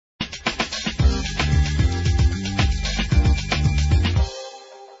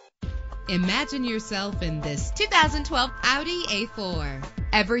Imagine yourself in this 2012 Audi A4.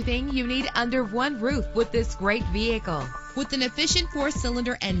 Everything you need under one roof with this great vehicle. With an efficient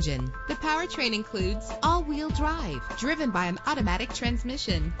 4-cylinder engine, the powertrain includes all-wheel drive, driven by an automatic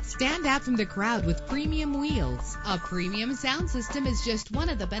transmission. Stand out from the crowd with premium wheels. A premium sound system is just one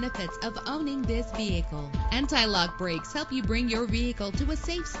of the benefits of owning this vehicle. Anti-lock brakes help you bring your vehicle to a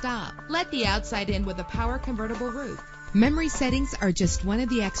safe stop. Let the outside in with a power convertible roof. Memory settings are just one of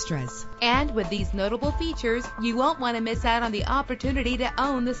the extras. And with these notable features, you won't want to miss out on the opportunity to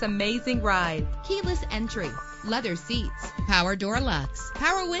own this amazing ride. Keyless entry, leather seats, power door locks,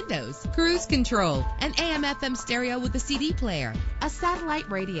 power windows, cruise control, an AM/FM stereo with a CD player, a satellite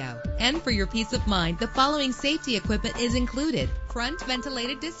radio. And for your peace of mind, the following safety equipment is included: front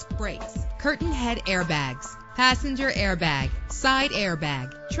ventilated disc brakes, curtain head airbags, passenger airbag, side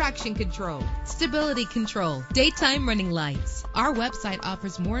airbag, traction control, stability control, daytime running lights. Our website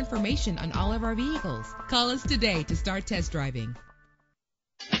offers more information on all of our vehicles. Call us today to start test driving.